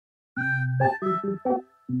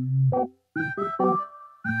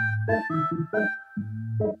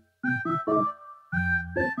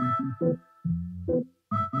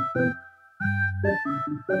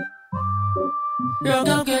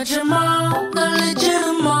역겹겠지만 날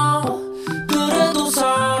잊지는 마. 그래도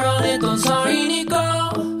사랑했던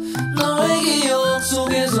사이니까 너의 기억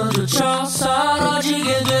속에서조차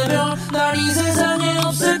사라지게 되면 난 이 세상에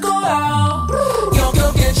없을 거야.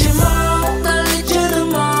 역겹겠지만 날 잊지는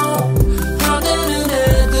마. 화되는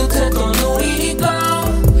애틋했던 우리니까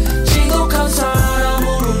지독한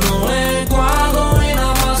사람으로 너의 과거에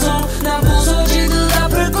남아서 난 부서지듯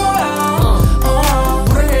아플 거야.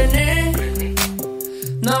 후회했니?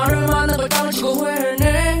 나를 만난 걸 따라치고 후회했니?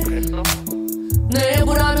 내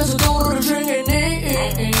욕을 하면서 도로를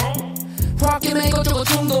주행했니? 홧김에 이것저것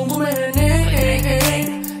충동 구매했니?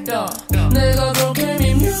 야, 내가 그렇게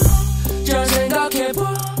밉냐? 잘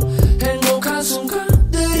생각해봐. 행복한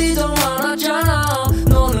순간들이 더 많았잖아.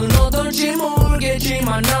 너는 어떨지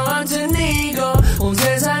모르겠지만 나한텐 네가 온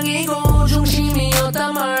세상이고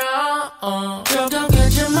중심이었단 말야.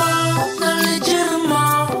 역겹겠지만 날 잊지는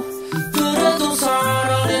마. 그래도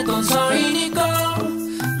사랑했던 사이니까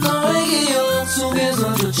너의 기억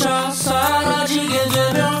속에서조차 사라지게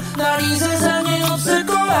되면 난 이 세상에 없을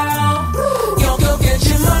거야.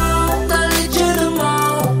 역겹겠지만 날 잊지는 마.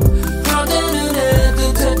 화되는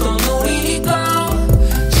애틋했던 우리니까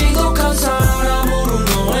지독한 사람으로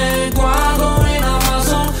너의 과거에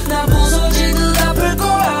남아서 난 부서지듯 아플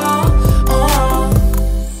거야.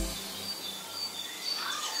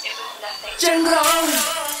 쨍그랑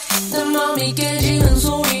내 맘이 깨지는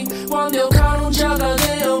소리. 완벽한 혼자가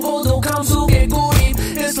되어 고독함 속에 고립.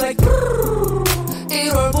 It's like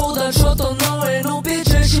 1월보다 췄던 너의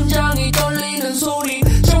눈빛에 심장이 떨리는 소리.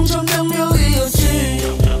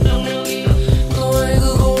 정천명령이었지. 너의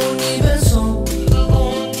그 고운 입에서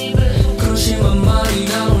그런 심한 말이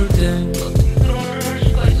나올 때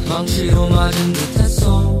망치로 맞은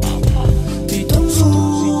듯했어.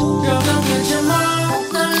 뒤통수.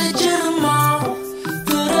 역겹겠지만 날 잊지는 마.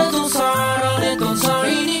 그래도 사랑했던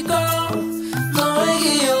사이니까 너의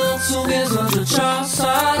기억 속에서조차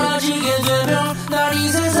사라지게 되면 난 이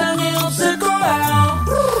세상에 없을 거야.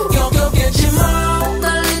 역겹겠지만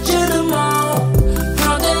날 잊지는 마.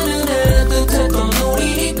 화되는 애틋했던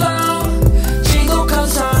우리니까 지독한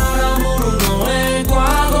사람으로 너의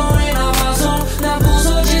과거에 남아서 난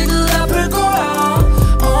부서지듯 아플 거야.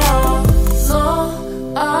 너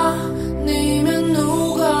아니면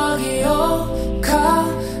누가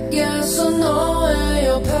기억하겠어. 너의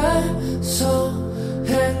옆에서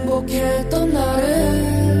행복했던 나를.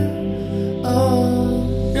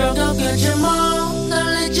 역겹겠지만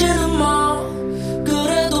날 잊지는 마.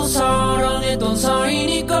 그래도 사랑했던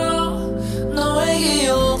사이니까 너의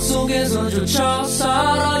기억 속에서조차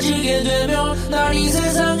사라지게 되면 난 이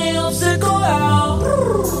세상